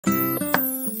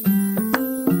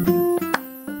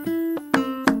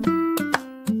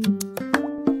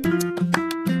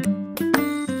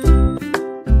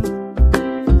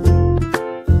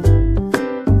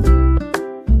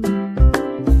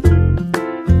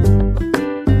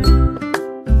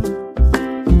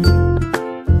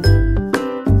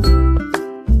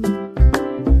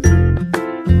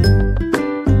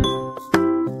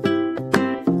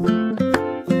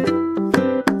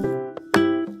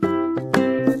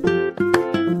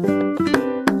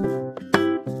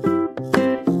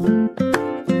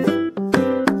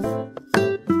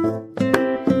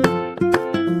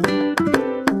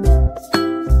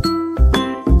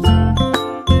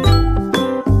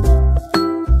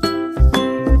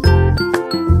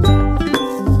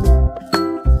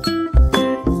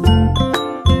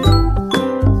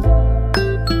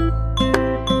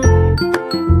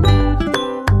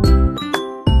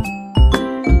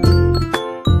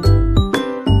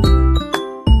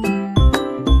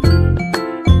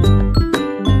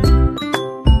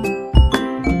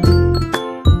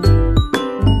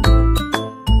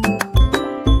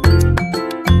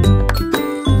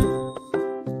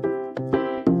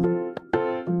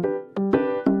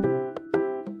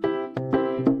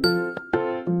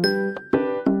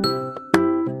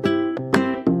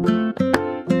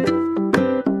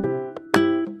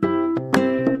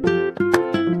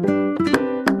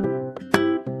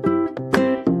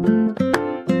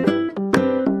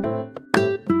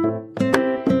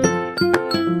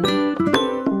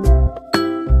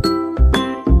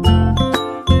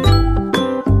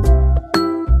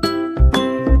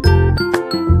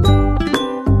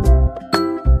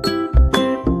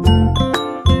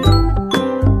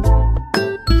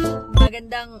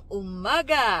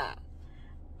umaga!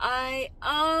 I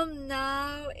am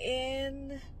now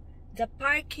in the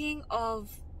parking of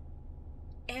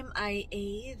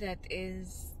MIA, that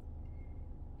is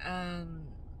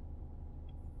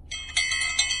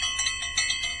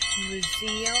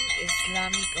Museum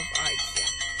Islamic of Arts. Yeah.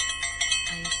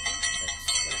 I think that's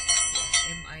correct.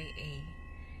 Yeah, MIA.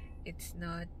 It's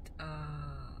not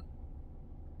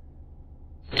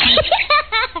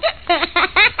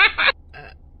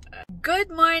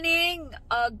Good morning,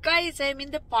 guys. I'm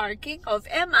in the parking of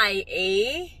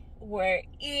MIA,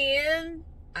 wherein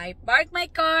I parked my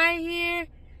car here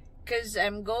because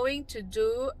I'm going to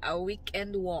do a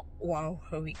weekend walk. Wow,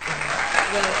 a weekend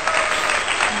walk. Well,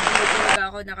 hindi talaga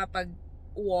ako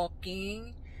nakapag-walking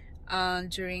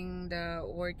during the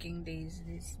working days.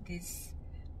 This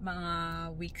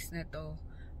mga weeks na to.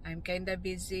 I'm kinda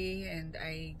busy and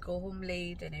I go home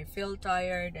late and I feel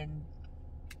tired and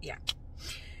yeah.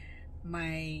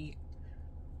 My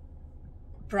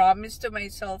promise to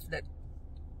myself that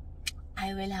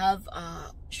I will have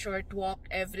a short walk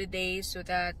every day so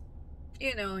that,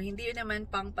 you know, hindi yun naman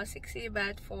pang pasiksi,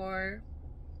 but for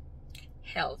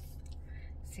health.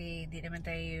 Kasi hindi naman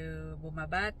tayo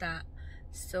bumabata.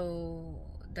 So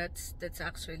that's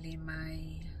actually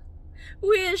my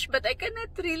wish, but I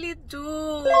cannot really do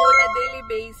on a daily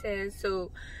basis. So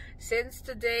since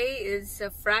today is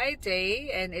a Friday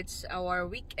and it's our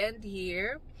weekend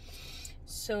here,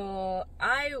 so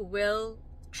I will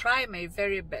try my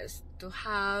very best to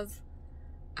have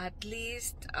at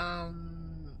least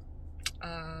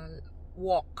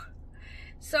walk.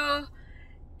 So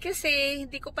kasi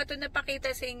hindi ko pa to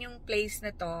napakita sa inyong place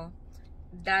na to.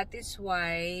 That is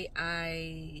why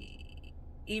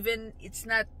even it's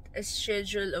not a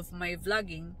schedule of my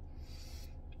vlogging,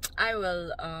 I will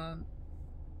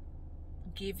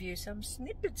give you some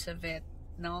snippets of it,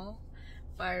 no?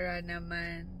 Para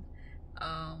naman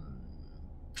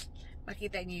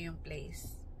makita niyo yung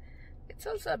place. It's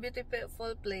also a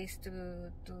beautiful place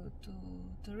to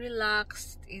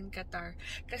relax in Qatar.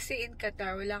 Kasi in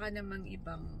Qatar, wala ka namang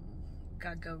ibang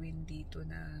gagawin dito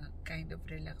na kind of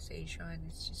relaxation.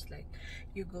 It's just like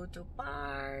you go to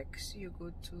parks, you go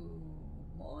to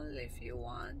mall if you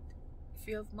want. If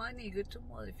you have money, you go to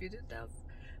mall. If you don't have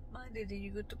money, then you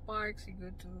go to parks, you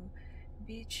go to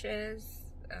beaches,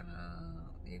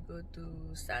 you go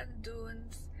to sand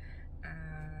dunes,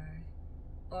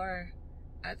 or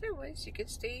otherwise you can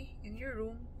stay in your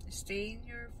room,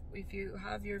 if you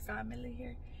have your family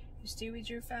here, you stay with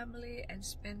your family and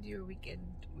spend your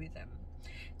weekend with them.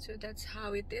 So that's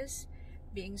how it is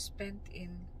being spent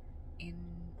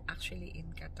actually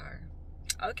in Qatar.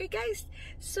 Okay guys,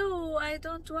 so I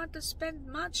don't want to spend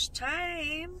much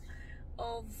time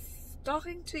of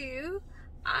talking to you.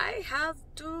 I have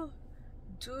to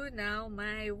do now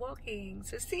my walking.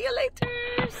 So see you later.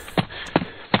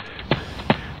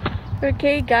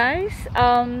 Okay guys,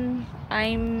 I'm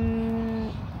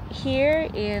here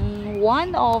in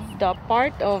one of the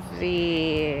part of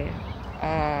the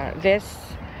this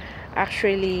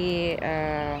actually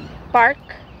park,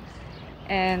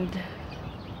 and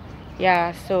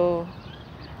yeah, so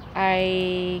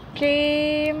I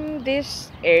came this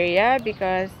area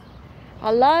because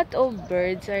a lot of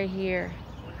birds are here,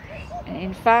 and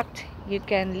in fact you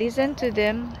can listen to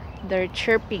them. They're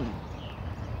chirping.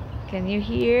 Can you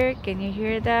hear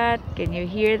that? Can you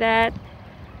hear that?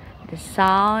 The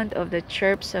sound of the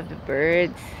chirps of the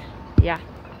birds. Yeah,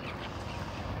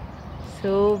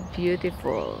 so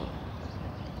beautiful.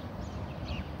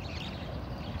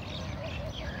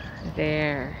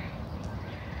 There.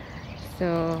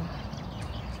 So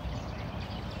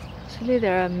actually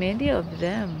there are many of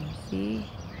them. See?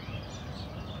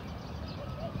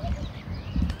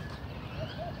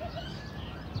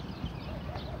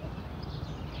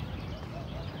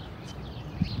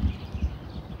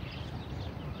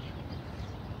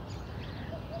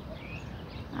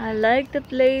 I like the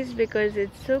place because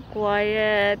it's so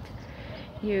quiet.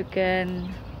 You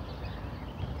can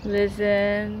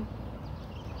listen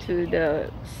to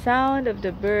the sound of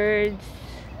the birds,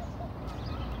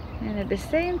 and at the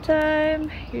same time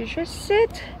you just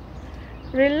sit,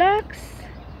 relax,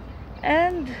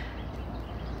 and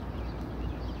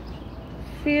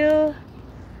feel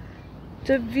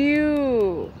the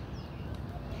view.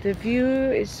 The view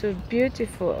is so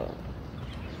beautiful.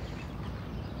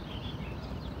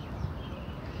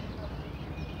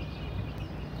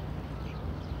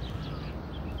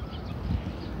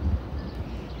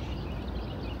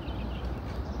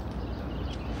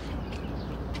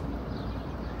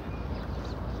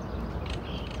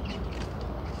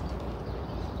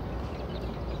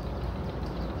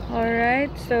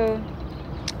 Alright, so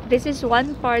this is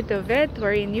one part of it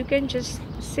wherein you can just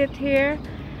sit here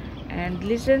and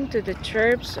listen to the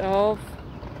chirps of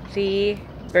the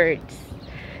birds.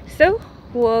 So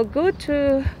we'll go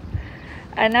to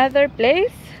another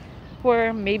place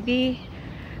where maybe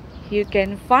you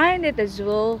can find it as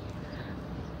well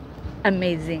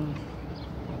amazing.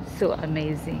 So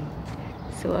amazing.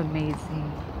 So amazing.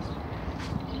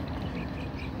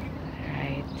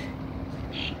 Right.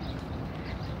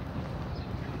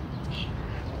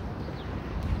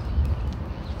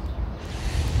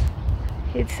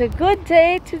 It's a good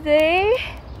day today.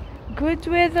 Good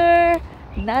weather,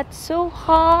 not so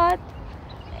hot,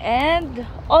 and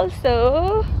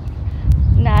also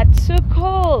not so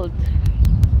cold.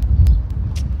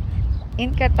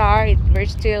 In Qatar, we're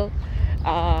still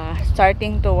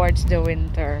starting towards the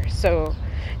winter, so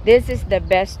this is the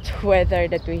best weather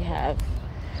that we have.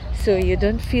 So you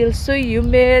don't feel so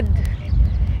humid.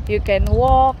 You can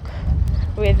walk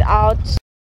without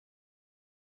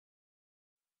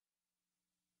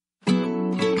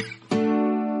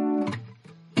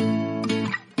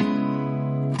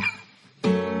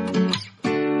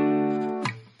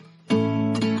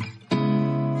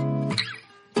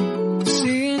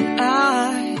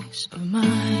of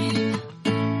mine.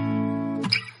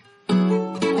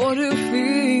 What do you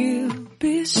feel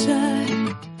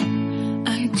beside?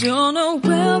 I don't know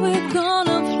where we're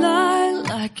gonna fly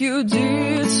like you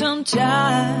did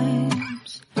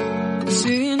sometimes.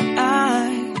 Seeing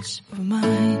eyes of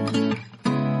mine.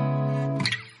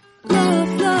 Love,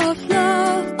 love,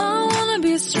 love, I wanna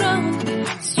be strong,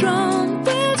 strong.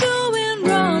 We're doing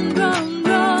wrong, wrong,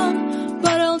 wrong,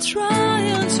 but I'll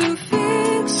try to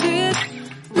fix it.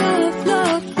 Love,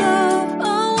 love, love,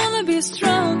 I wanna be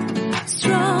strong,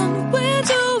 strong. We're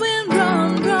doing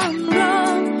wrong, wrong,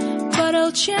 wrong, but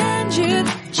I'll change it,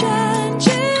 change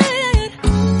it.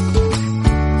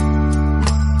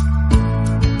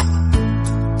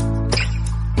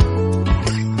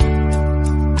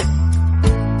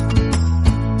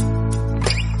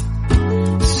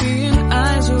 Seeing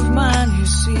eyes of mine, you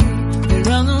see,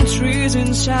 there are no trees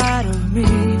inside of me.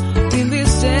 In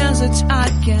this desert I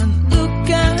can look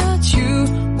at you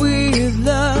with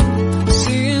love,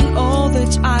 seeing all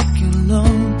that I can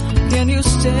learn. Can you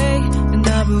stay and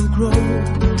I will grow,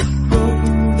 grow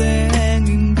the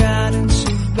hanging gardens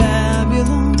of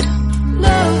Babylon.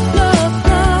 Love, love,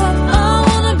 love, I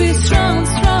wanna be strong,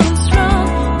 strong, strong.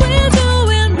 We're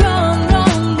doing wrong,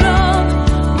 wrong, wrong,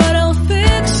 but I'll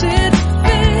fix it,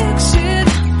 fix it.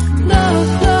 Love,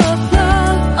 love,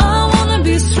 love, I wanna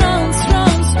be strong,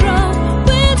 strong, strong.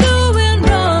 We're doing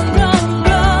wrong, wrong,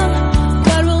 wrong,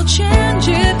 but we'll change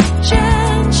it,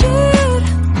 change it.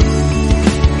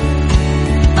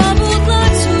 I would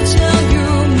like to tell you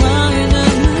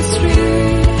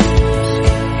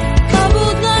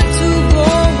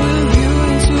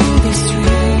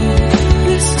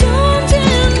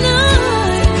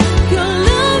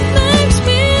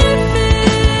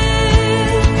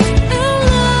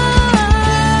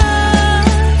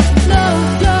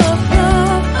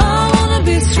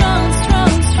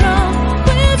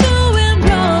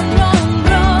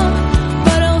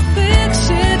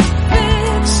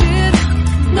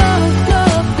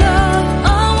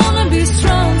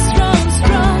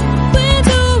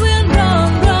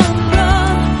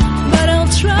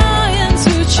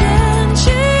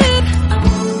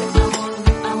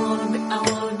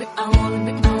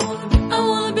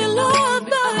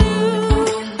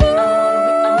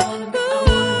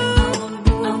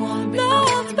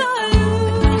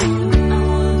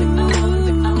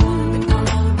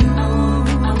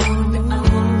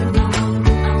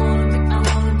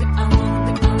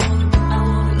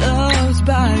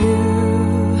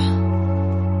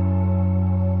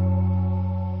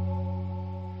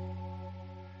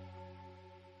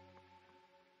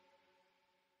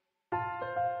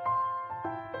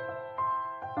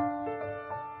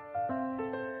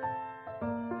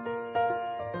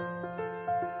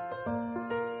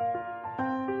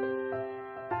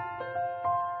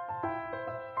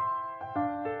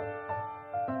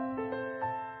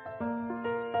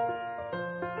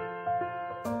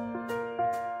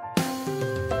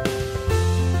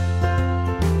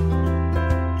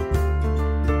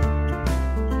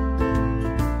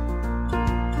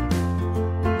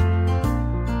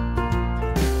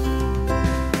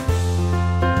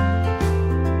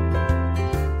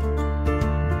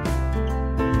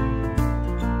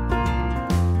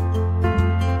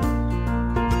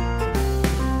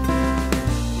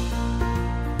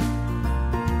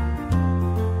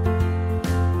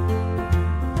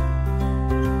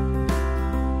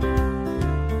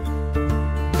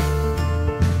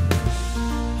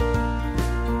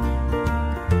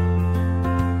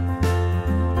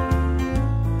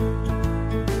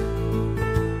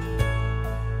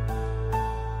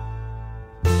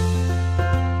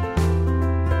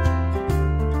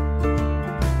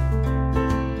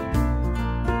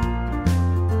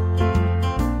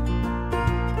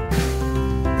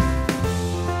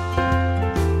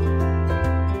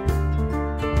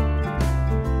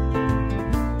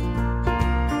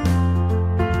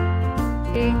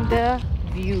in the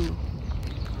view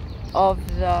of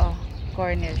the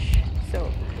Corniche. So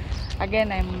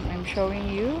again, I'm showing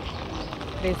you,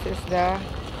 this is the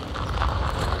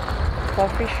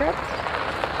coffee shop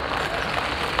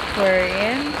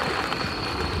wherein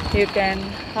you can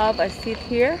have a seat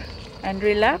here and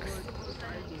relax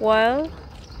while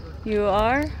you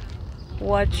are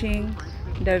watching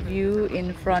the view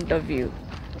in front of you.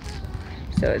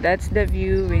 So that's the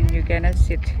view when you're gonna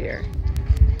sit here.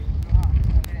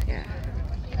 Yeah.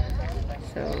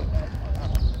 So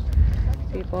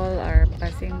people are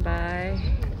passing by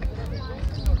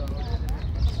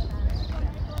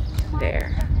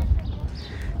there.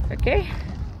 Okay.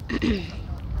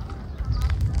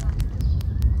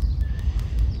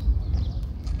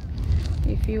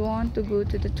 If you want to go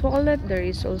to the toilet, there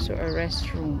is also a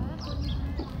restroom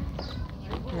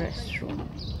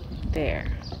there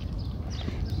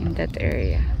in that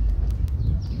area.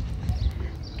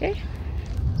 Okay,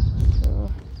 so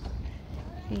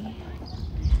see,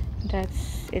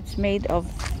 it's made of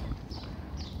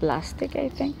plastic, I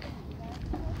think.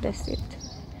 That's it.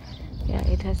 Yeah,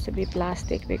 it has to be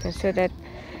plastic because so that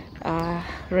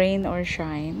rain or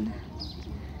shine,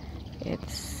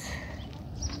 it's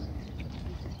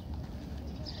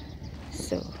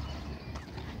so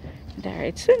there.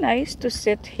 It's so nice to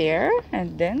sit here,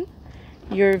 and then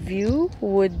your view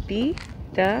would be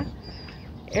the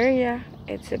area.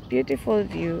 It's a beautiful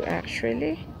view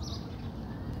actually.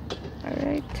 All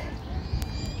right,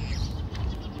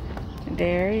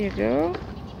 there you go,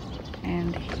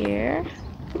 and here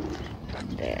and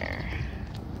there.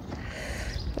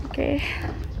 Okay,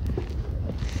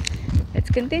 let's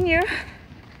continue,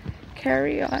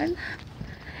 carry on.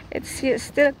 It's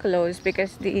still closed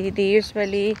because they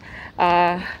usually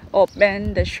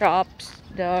open the shops,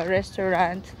 the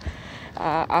restaurants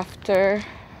after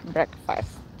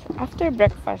breakfast. After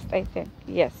breakfast, I think.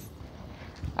 Yes,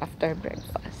 after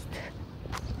breakfast.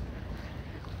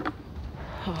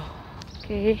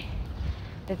 Okay,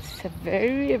 it's a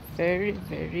very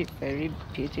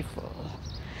beautiful.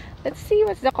 Let's see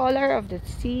what's the color of the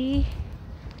sea.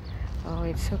 Oh,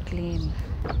 it's so clean.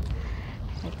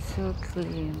 It's so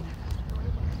clean.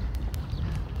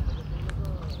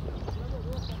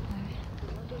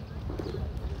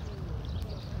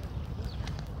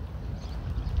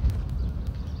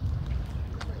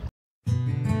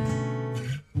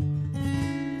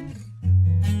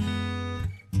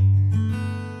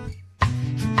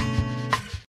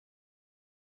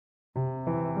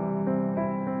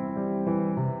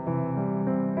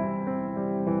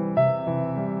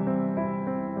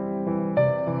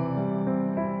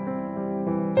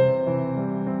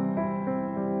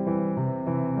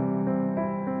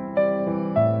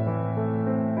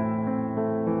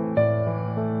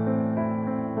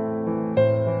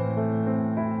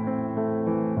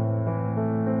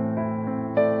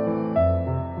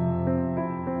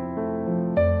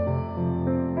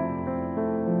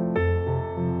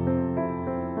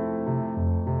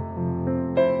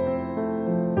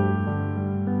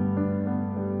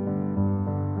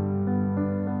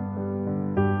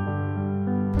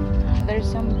 There's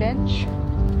some bench,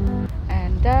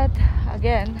 and that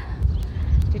again,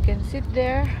 you can sit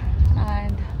there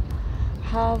and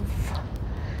have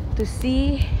to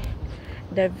see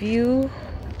the view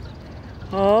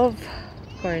of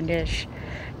Corniche,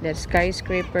 the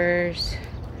skyscrapers,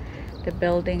 the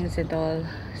buildings and all.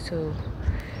 So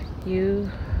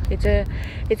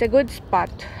it's a good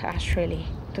spot actually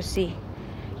to see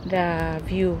the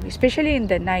view, especially in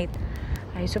the night.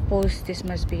 I suppose this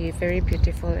must be very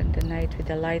beautiful in the night with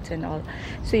the lights and all.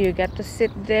 So you get to sit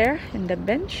there in the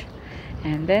bench,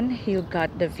 and then you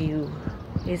got the view.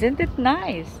 Isn't it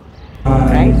nice?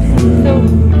 Right? So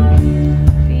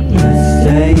let's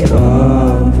stay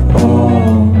up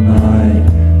all night.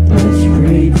 Let's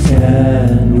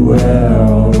pretend we're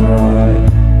alright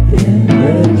in the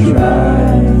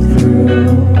drive-thru.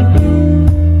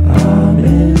 I'm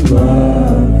in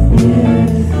love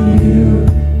with you.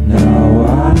 Now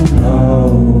I know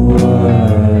what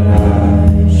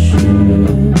I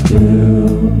should do.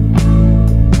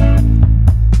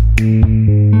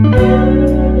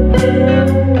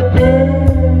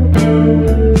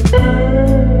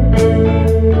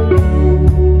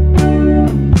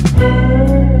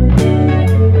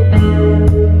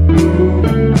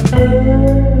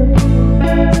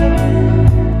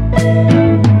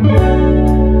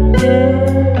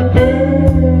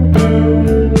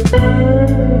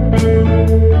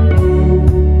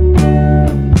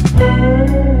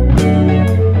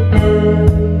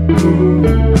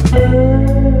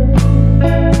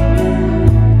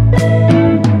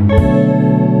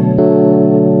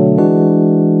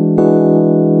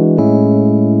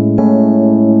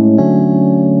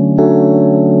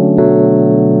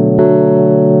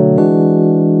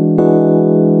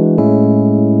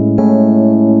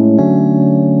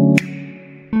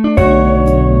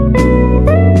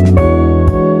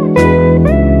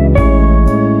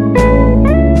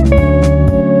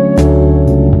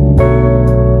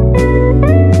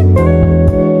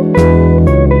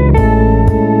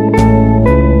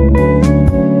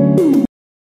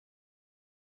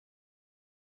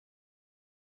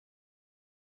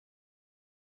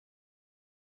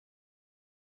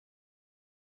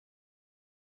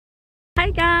 Hi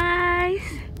guys!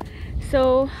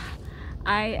 So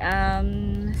I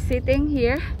am sitting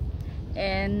here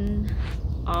and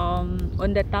on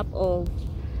the top of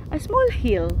a small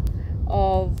hill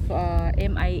of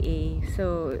MIA.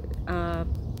 So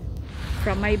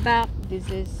from my back, this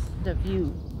is the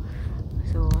view.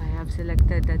 So I have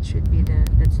selected that should be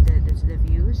that's the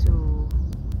view. So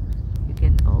you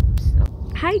can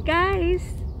observe. Hi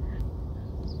guys!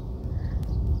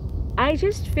 I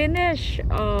just finished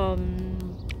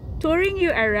touring you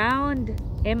around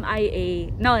MIA.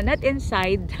 No, not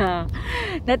inside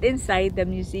the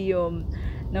museum.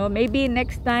 No, maybe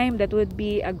next time that would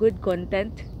be a good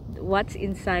content. What's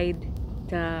inside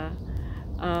the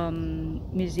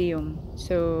museum.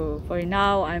 So for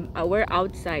now, we're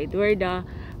outside.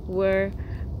 We're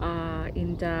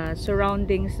in the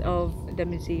surroundings of the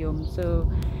museum.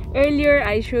 So earlier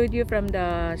I showed you from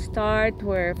the start,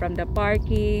 where from the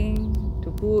parking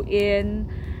to go in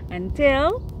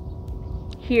until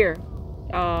here.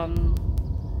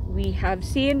 We have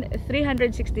seen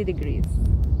 360 degrees.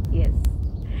 Yes.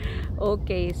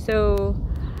 Okay, so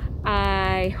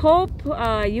I hope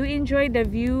you enjoyed the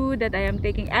view that I am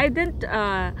taking. I didn't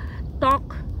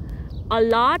talk a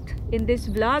lot in this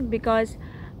vlog because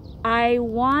I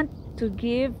want to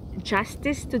give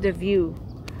justice to the view.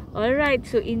 Alright,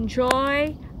 so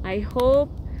enjoy. I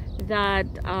hope that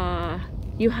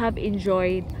you have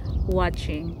enjoyed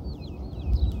watching.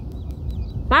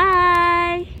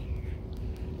 Bye!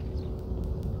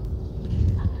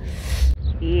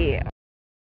 Yeah.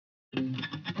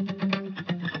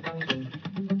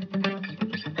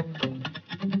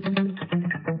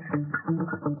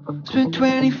 It's been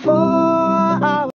 24